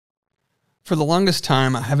For the longest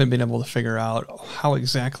time, I haven't been able to figure out how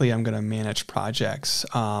exactly I'm going to manage projects.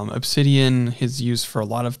 Obsidian is used for a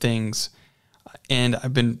lot of things, and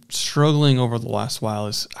I've been struggling over the last while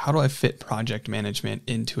is how do I fit project management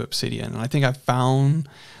into Obsidian? And I think I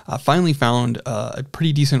finally found a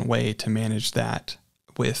pretty decent way to manage that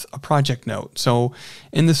with a project note. So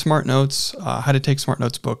in the Smart Notes, How to Take Smart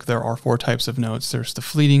Notes book, there are 4 types of notes. There's the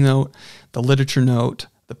fleeting note, the literature note,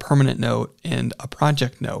 the permanent note, and a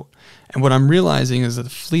project note. And what I'm realizing is that the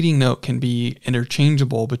fleeting note can be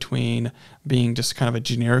interchangeable between being just kind of a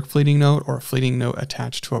generic fleeting note or a fleeting note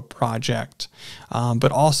attached to a project.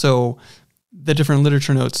 But also the different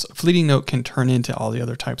literature notes, fleeting note can turn into all the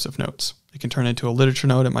other types of notes. It can turn into a literature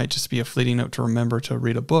note. It might just be a fleeting note to remember to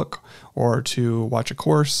read a book or to watch a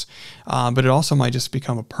course. But it also might just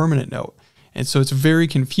become a permanent note. And so it's very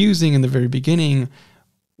confusing in the very beginning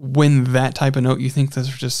when that type of note, you think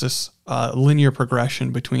there's just this linear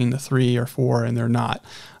progression between the 3 or 4, and they're not.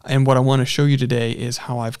 And what I want to show you today is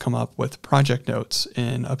how I've come up with project notes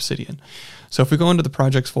in Obsidian. So if we go into the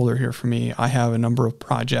projects folder here for me, I have a number of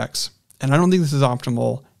projects, and I don't think this is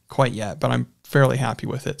optimal quite yet, but I'm fairly happy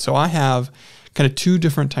with it. So I have kind of 2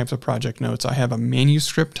 different types of project notes. I have a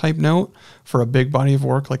manuscript type note for a big body of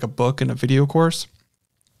work, like a book and a video course.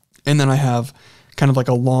 And then I have kind of like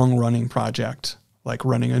a long running project, like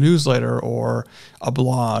running a newsletter or a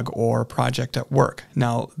blog or a project at work.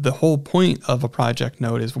 Now, the whole point of a project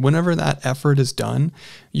note is whenever that effort is done,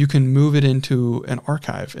 you can move it into an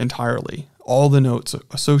archive entirely, all the notes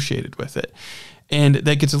associated with it. And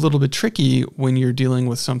that gets a little bit tricky when you're dealing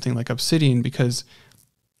with something like Obsidian, because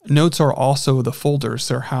notes are also the folders.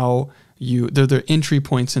 They're they're the entry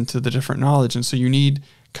points into the different knowledge. And so you need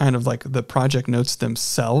kind of like the project notes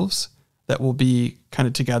themselves that will be kind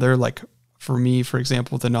of together. Like for me, for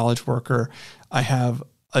example, with the knowledge worker, I have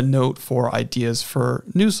a note for ideas for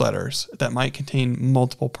newsletters that might contain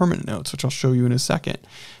multiple permanent notes, which I'll show you in a second.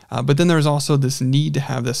 But then there's also this need to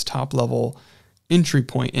have this top level entry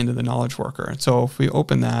point into the knowledge worker. And so if we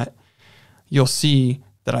open that, you'll see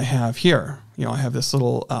that I have here, I have this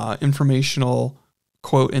little informational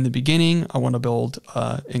quote in the beginning. I want to build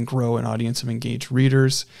and grow an audience of engaged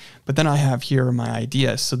readers. But then I have here my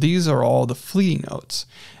ideas. So these are all the fleeting notes.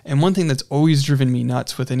 And one thing that's always driven me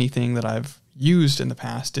nuts with anything that I've used in the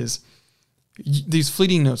past is these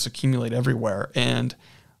fleeting notes accumulate everywhere and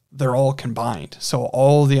they're all combined. So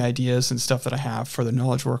all the ideas and stuff that I have for the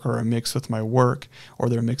knowledge worker are mixed with my work, or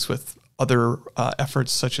they're mixed with other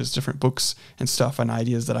efforts such as different books and stuff and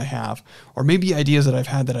ideas that I have, or maybe ideas that I've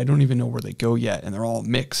had that I don't even know where they go yet, and they're all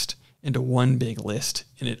mixed into one big list,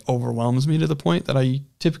 and it overwhelms me to the point that I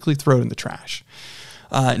typically throw it in the trash.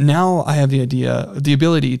 Now I have the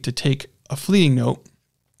ability to take a fleeting note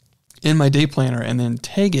in my day planner and then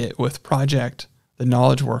tag it with project, the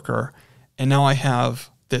knowledge worker, and now I have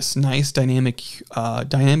this nice dynamically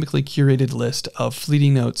curated list of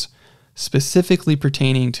fleeting notes specifically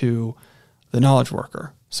pertaining to the knowledge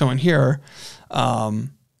worker. So in here,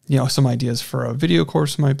 some ideas for a video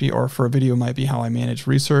course might be, or for a video might be how I manage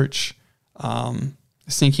research,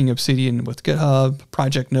 syncing Obsidian with GitHub,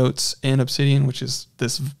 project notes in Obsidian, which is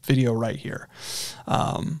this video right here,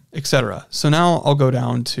 etc. So now I'll go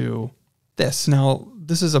down to this. Now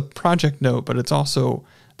this is a project note, but it's also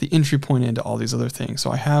the entry point into all these other things.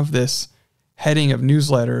 So I have this heading of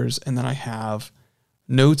newsletters, and then I have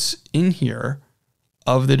notes in here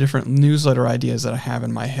of the different newsletter ideas that I have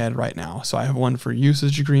in my head right now. So I have one for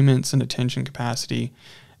usage agreements and attention capacity.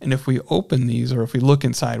 And if we open these, or if we look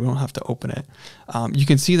inside, we don't have to open it. You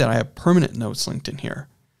can see that I have permanent notes linked in here.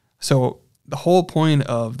 So the whole point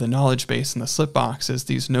of the knowledge base and the slip box is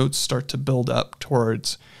these notes start to build up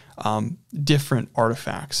towards different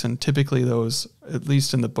artifacts. And typically those, at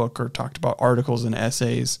least in the book, are talked about articles and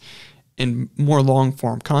essays in more long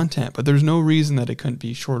form content, but there's no reason that it couldn't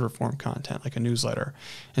be shorter form content like a newsletter.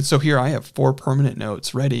 And so here I have 4 permanent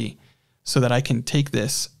notes ready so that I can take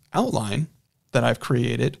this outline that I've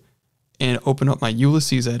created and open up my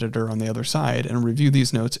Ulysses editor on the other side and review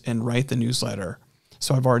these notes and write the newsletter.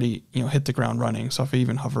 So I've already, hit the ground running. So if I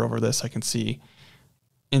even hover over this, I can see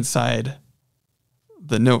inside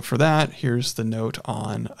the note for that, here's the note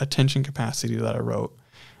on attention capacity that I wrote.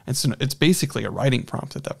 And so it's basically a writing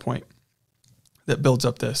prompt at that point that builds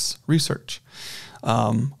up this research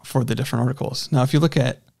for the different articles. Now, if you look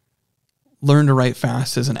at Learn to Write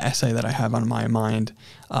Fast as an essay that I have on my mind,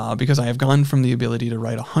 because I have gone from the ability to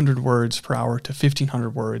write 100 words per hour to 1,500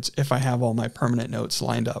 words if I have all my permanent notes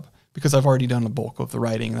lined up, because I've already done the bulk of the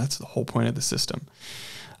writing. That's the whole point of the system.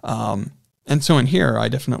 And so in here, I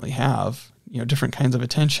definitely have, different kinds of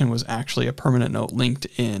attention was actually a permanent note linked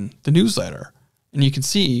in the newsletter. And you can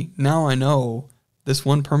see now I know this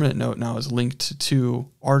one permanent note now is linked to 2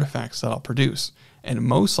 artifacts that I'll produce, and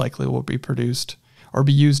most likely will be produced or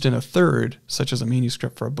be used in a third, such as a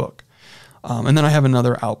manuscript for a book. And then I have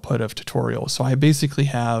another output of tutorials. So I basically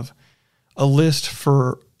have a list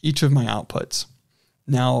for each of my outputs.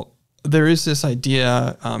 Now, there is this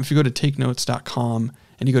idea, if you go to takenotes.com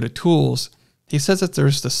and you go to tools, he says that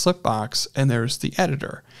there's the slip box and there's the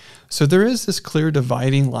editor. So there is this clear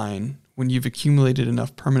dividing line when you've accumulated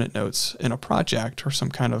enough permanent notes in a project or some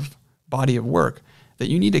kind of body of work that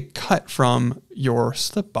you need to cut from your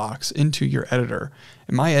slip box into your editor.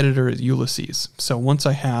 And my editor is Ulysses. So once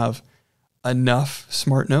I have enough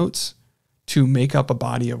smart notes to make up a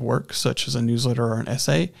body of work, such as a newsletter or an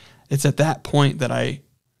essay, it's at that point that I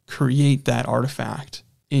create that artifact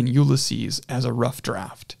in Ulysses as a rough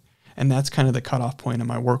draft. And that's kind of the cutoff point in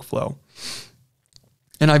my workflow.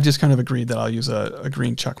 And I've just kind of agreed that I'll use a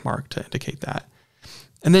green check mark to indicate that.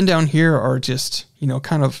 And then down here are just,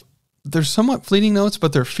 kind of, they're somewhat fleeting notes,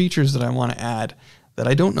 but they're features that I want to add that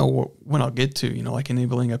I don't know when I'll get to, like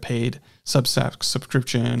enabling a paid Substack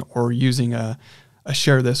subscription or using a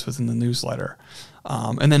share this within the newsletter.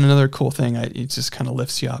 And then another cool thing, it just kind of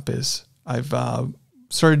lifts you up, is I've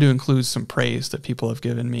started to include some praise that people have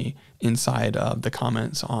given me inside of the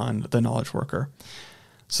comments on the Knowledge Worker.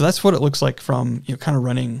 So that's what it looks like from kind of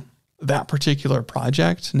running that particular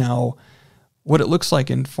project. Now, what it looks like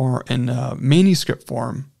in manuscript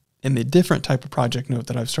form, in the different type of project note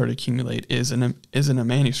that I've started to accumulate is in a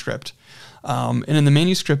manuscript. And in the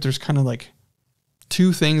manuscript, there's kind of like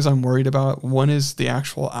 2 things I'm worried about. One is the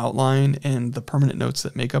actual outline and the permanent notes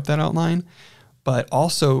that make up that outline, but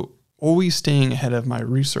also always staying ahead of my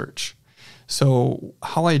research. So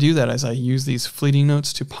how I do that is I use these fleeting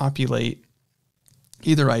notes to populate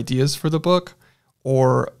either ideas for the book,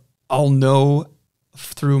 or I'll know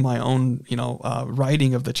through my own,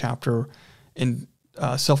 writing of the chapter and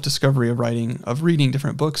self-discovery of reading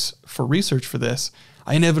different books for research for this,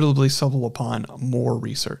 I inevitably stumble upon more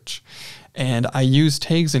research. And I use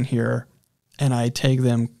tags in here, and I tag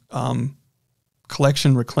them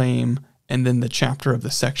collection, reclaim, and then the chapter of the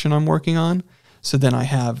section I'm working on. So then I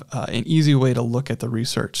have an easy way to look at the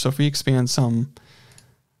research. So if we expand some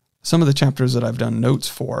of the chapters that I've done notes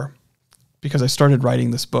for, because I started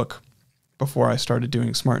writing this book before I started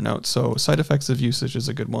doing smart notes. So side effects of usage is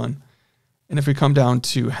a good one. And if we come down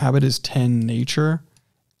to habit is 10 nature,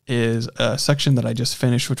 is a section that I just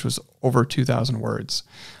finished, which was over 2,000 words.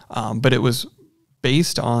 But it was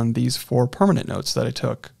based on these 4 permanent notes that I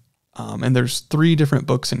took. And there's 3 different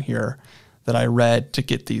books in here that I read to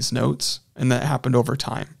get these notes, and that happened over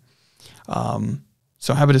time.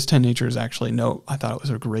 So habit is 10 nature is actually I thought it was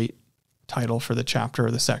a great title for the chapter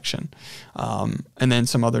or the section. And then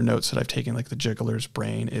some other notes that I've taken, like the Juggler's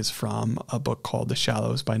Brain, is from a book called The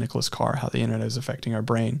Shallows by Nicholas Carr, How the Internet is Affecting Our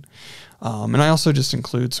Brain. And I also just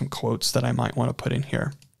include some quotes that I might want to put in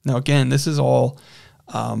here. Now, again, this is all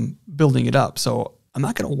building it up. So I'm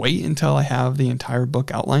not going to wait until I have the entire book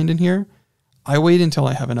outlined in here. I wait until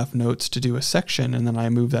I have enough notes to do a section, and then I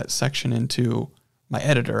move that section into my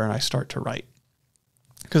editor and I start to write.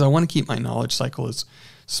 Because I want to keep my knowledge cycle as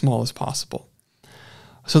small as possible.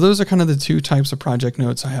 So those are kind of the 2 types of project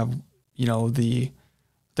notes. I have, the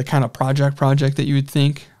kind of project that you would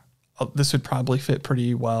think this would probably fit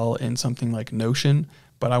pretty well in something like Notion,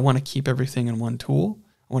 but I want to keep everything in one tool.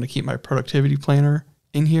 I want to keep my productivity planner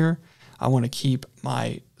in here. I want to keep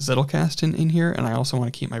my Zettelkasten in here, and I also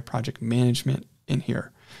want to keep my project management in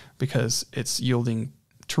here because it's yielding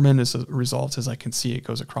tremendous results as I can see it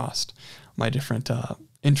goes across my different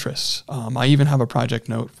interests. I even have a project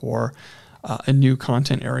note for a new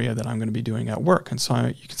content area that I'm going to be doing at work. And so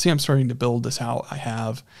you can see I'm starting to build this out. I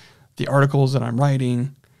have the articles that I'm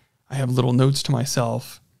writing. I have little notes to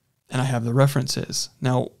myself, and I have the references.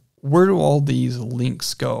 Now, where do all these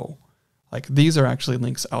links go? Like, these are actually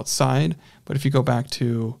links outside, but if you go back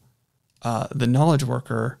to the Knowledge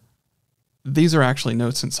Worker, these are actually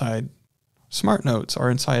notes inside Smart Notes, or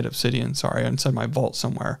inside Obsidian, inside my vault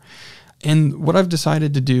somewhere. And what I've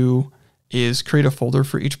decided to do is create a folder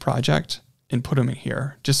for each project and put them in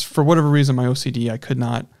here. Just for whatever reason, my OCD, I could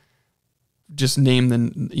not just name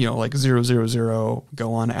them, like 000,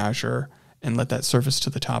 go on Azure and let that surface to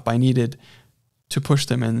the top. I needed to push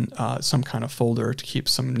them in some kind of folder to keep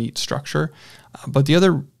some neat structure. But the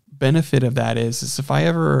other benefit of that is if I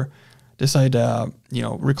ever decide to,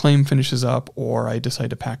 Reclaim finishes up, or I decide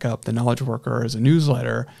to pack up the Knowledge Worker as a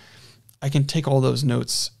newsletter, I can take all those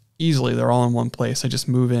notes easily. They're all in one place. I just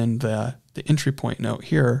move in the Entrypoint note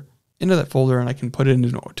here into that folder and I can put it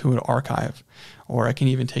into an archive, or I can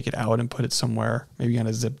even take it out and put it somewhere, maybe on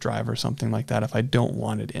a zip drive or something like that if I don't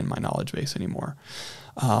want it in my knowledge base anymore.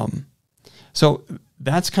 So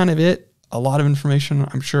that's kind of it. A lot of information,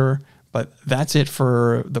 I'm sure, but that's it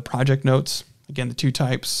for the project notes. Again, the two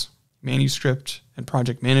types, manuscript and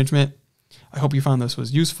project management. I hope you found this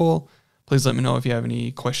was useful. Please let me know if you have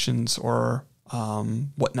any questions or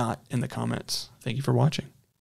whatnot in the comments. Thank you for watching.